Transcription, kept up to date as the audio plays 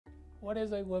What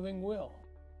is a living will?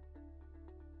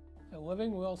 A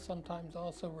living will, sometimes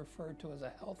also referred to as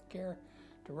a healthcare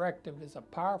directive, is a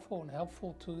powerful and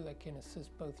helpful tool that can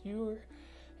assist both you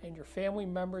and your family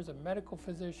members and medical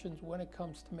physicians when it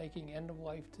comes to making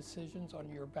end-of-life decisions on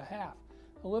your behalf.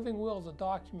 A living will is a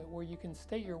document where you can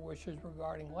state your wishes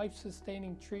regarding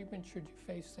life-sustaining treatment should you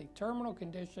face a terminal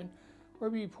condition or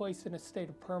be placed in a state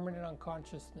of permanent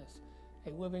unconsciousness.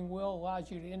 A living will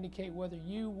allows you to indicate whether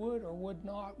you would or would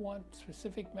not want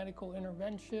specific medical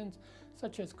interventions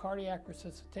such as cardiac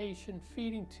resuscitation,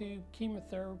 feeding tube,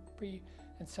 chemotherapy,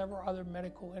 and several other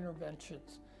medical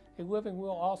interventions. A living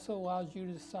will also allows you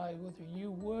to decide whether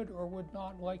you would or would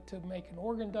not like to make an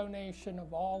organ donation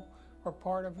of all or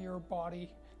part of your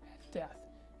body at death.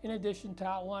 In addition to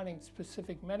outlining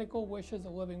specific medical wishes, a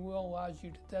living will allows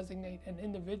you to designate an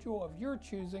individual of your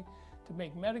choosing to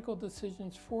make medical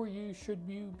decisions for you should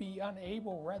you be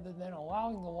unable, rather than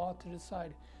allowing the law to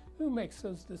decide who makes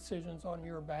those decisions on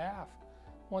your behalf.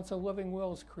 Once a living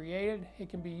will is created, it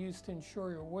can be used to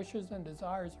ensure your wishes and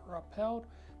desires are upheld,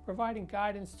 providing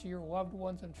guidance to your loved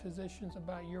ones and physicians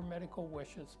about your medical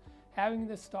wishes. Having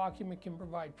this document can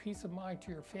provide peace of mind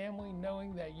to your family,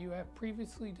 knowing that you have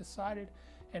previously decided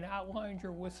and outlined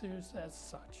your wishes as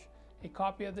such. A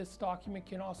copy of this document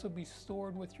can also be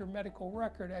stored with your medical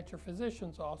record at your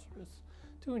physician's office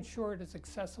to ensure it is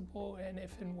accessible and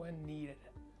if and when needed.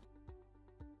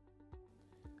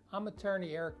 I'm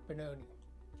attorney Eric Bononi.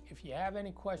 If you have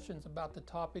any questions about the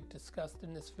topic discussed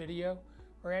in this video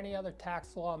or any other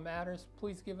tax law matters,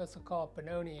 please give us a call at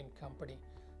Bononi Company,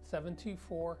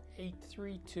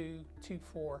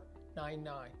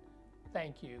 724-832-2499.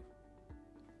 Thank you.